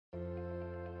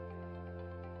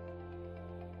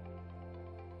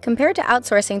Compared to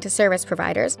outsourcing to service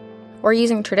providers, or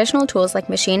using traditional tools like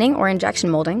machining or injection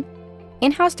molding,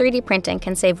 in-house 3D printing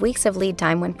can save weeks of lead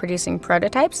time when producing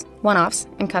prototypes, one-offs,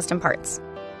 and custom parts.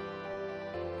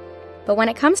 But when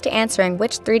it comes to answering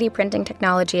which 3D printing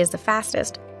technology is the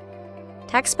fastest,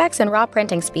 tech specs and raw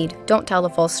printing speed don't tell the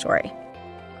full story.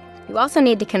 You also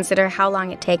need to consider how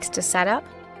long it takes to set up,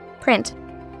 print,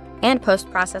 and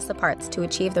post-process the parts to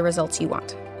achieve the results you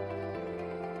want.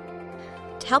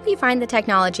 To help you find the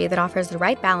technology that offers the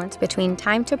right balance between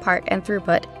time to part and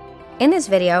throughput, in this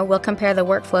video we'll compare the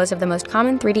workflows of the most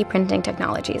common 3D printing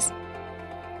technologies: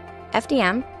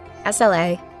 FDM,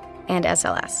 SLA, and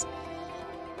SLS.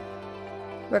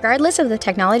 Regardless of the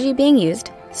technology being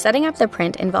used, setting up the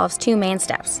print involves two main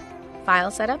steps: file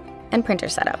setup and printer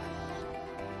setup.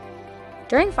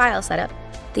 During file setup,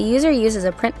 the user uses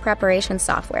a print preparation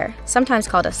software, sometimes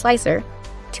called a slicer,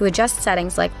 to adjust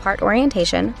settings like part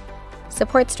orientation,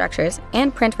 support structures,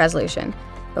 and print resolution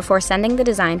before sending the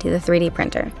design to the 3D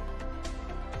printer.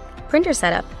 Printer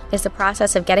setup is the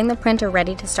process of getting the printer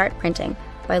ready to start printing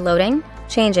by loading,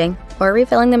 changing, or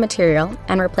refilling the material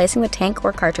and replacing the tank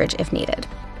or cartridge if needed.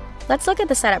 Let's look at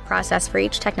the setup process for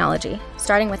each technology,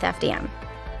 starting with FDM.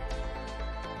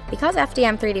 Because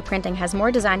FDM 3D printing has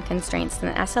more design constraints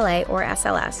than SLA or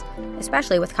SLS,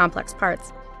 especially with complex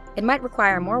parts, it might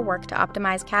require more work to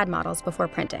optimize CAD models before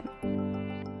printing.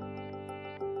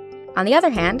 On the other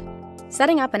hand,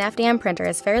 setting up an FDM printer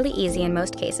is fairly easy in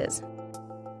most cases,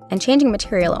 and changing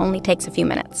material only takes a few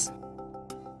minutes.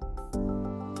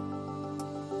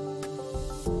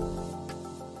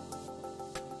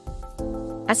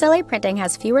 SLA printing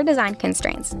has fewer design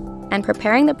constraints, and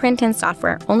preparing the print-in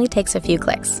software only takes a few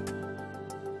clicks.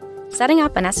 Setting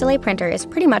up an SLA printer is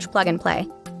pretty much plug and play,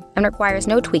 and requires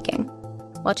no tweaking,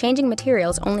 while changing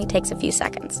materials only takes a few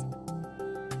seconds.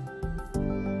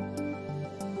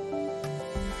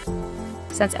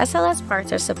 Since SLS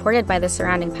parts are supported by the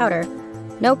surrounding powder,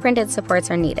 no printed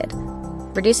supports are needed,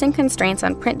 reducing constraints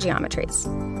on print geometries.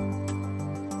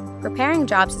 Preparing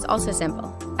jobs is also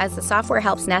simple, as the software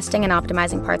helps nesting and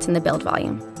optimizing parts in the build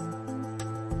volume.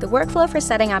 The workflow for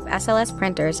setting up SLS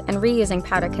printers and reusing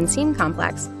powder can seem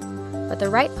complex, but the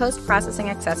right post-processing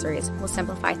accessories will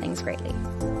simplify things greatly.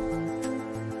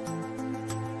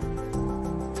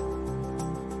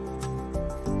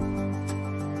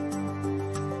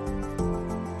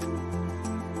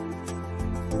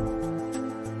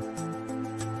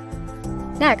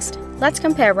 Next, let's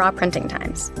compare raw printing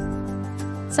times.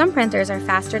 Some printers are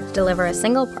faster to deliver a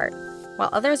single part, while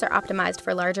others are optimized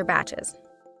for larger batches.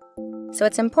 So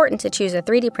it's important to choose a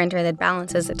 3D printer that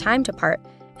balances the time to part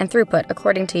and throughput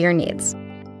according to your needs.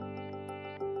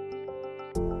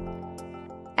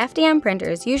 FDM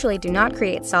printers usually do not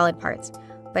create solid parts,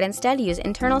 but instead use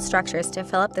internal structures to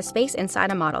fill up the space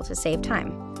inside a model to save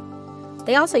time.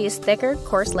 They also use thicker,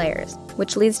 coarse layers,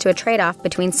 which leads to a trade-off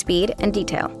between speed and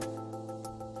detail.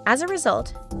 As a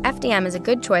result, FDM is a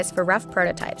good choice for rough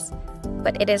prototypes,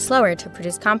 but it is slower to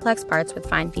produce complex parts with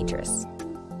fine features.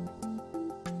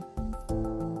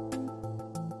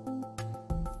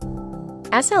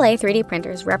 SLA 3D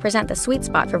printers represent the sweet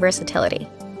spot for versatility.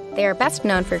 They are best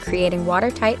known for creating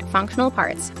watertight, functional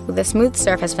parts with a smooth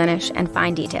surface finish and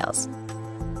fine details.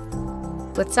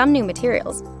 With some new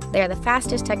materials, they are the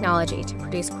fastest technology to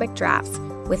produce quick drafts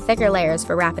with thicker layers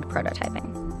for rapid prototyping.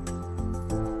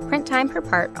 Print time per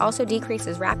part also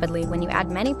decreases rapidly when you add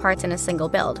many parts in a single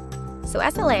build, so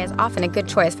SLA is often a good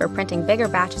choice for printing bigger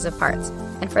batches of parts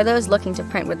and for those looking to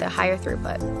print with a higher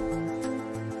throughput.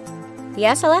 The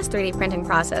SLS 3D printing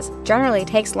process generally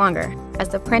takes longer, as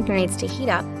the printer needs to heat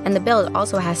up and the build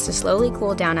also has to slowly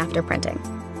cool down after printing.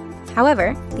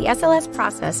 However, the SLS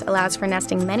process allows for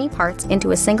nesting many parts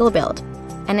into a single build,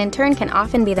 and in turn can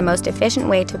often be the most efficient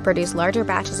way to produce larger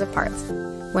batches of parts,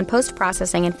 when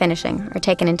post-processing and finishing are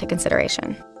taken into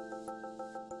consideration.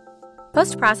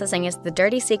 Post-processing is the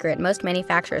dirty secret most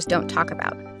manufacturers don't talk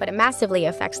about, but it massively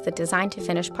affects the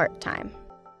design-to-finish part time.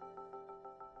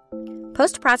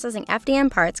 Post-processing FDM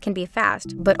parts can be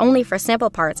fast, but only for sample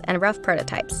parts and rough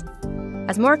prototypes,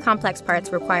 as more complex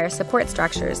parts require support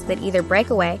structures that either break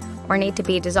away or need to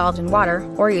be dissolved in water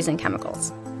or using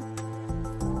chemicals.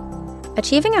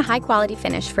 Achieving a high-quality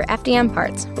finish for FDM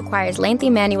parts requires lengthy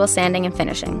manual sanding and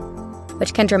finishing,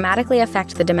 which can dramatically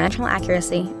affect the dimensional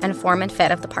accuracy and form and fit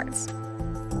of the parts.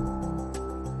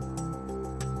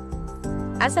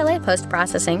 SLA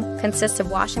post-processing consists of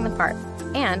washing the part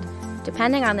and,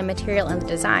 depending on the material and the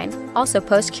design, also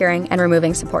post-curing and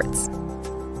removing supports.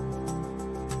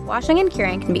 Washing and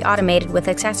curing can be automated with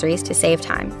accessories to save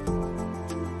time.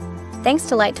 Thanks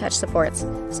to light touch supports,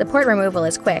 support removal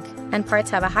is quick, and parts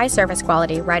have a high service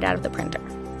quality right out of the printer.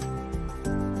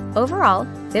 Overall,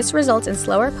 this results in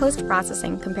slower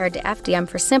post-processing compared to FDM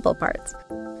for simple parts,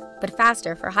 but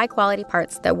faster for high-quality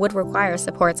parts that would require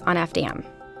supports on FDM.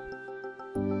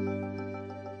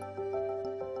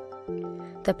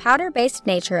 The powder-based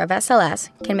nature of SLS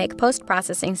can make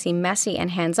post-processing seem messy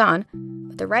and hands-on,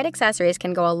 but the right accessories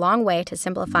can go a long way to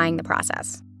simplifying the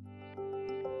process.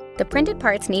 The printed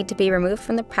parts need to be removed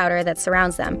from the powder that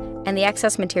surrounds them and the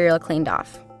excess material cleaned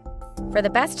off. For the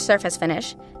best surface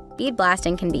finish, bead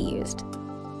blasting can be used.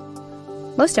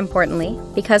 Most importantly,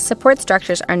 because support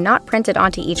structures are not printed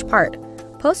onto each part,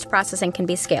 post-processing can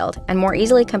be scaled and more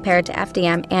easily compared to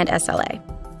FDM and SLA.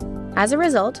 As a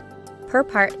result, per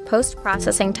part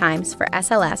post-processing times for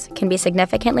SLS can be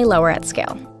significantly lower at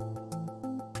scale.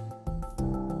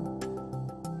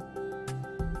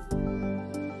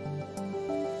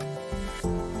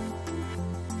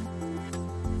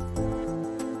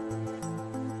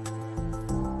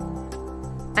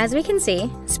 As we can see,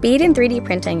 speed in 3D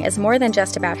printing is more than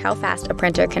just about how fast a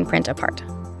printer can print a part.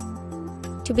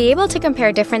 To be able to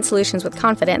compare different solutions with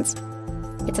confidence,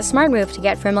 it's a smart move to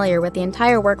get familiar with the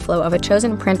entire workflow of a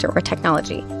chosen printer or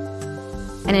technology,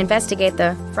 and investigate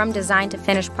the from design to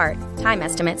finished part time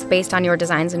estimates based on your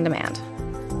designs and demand.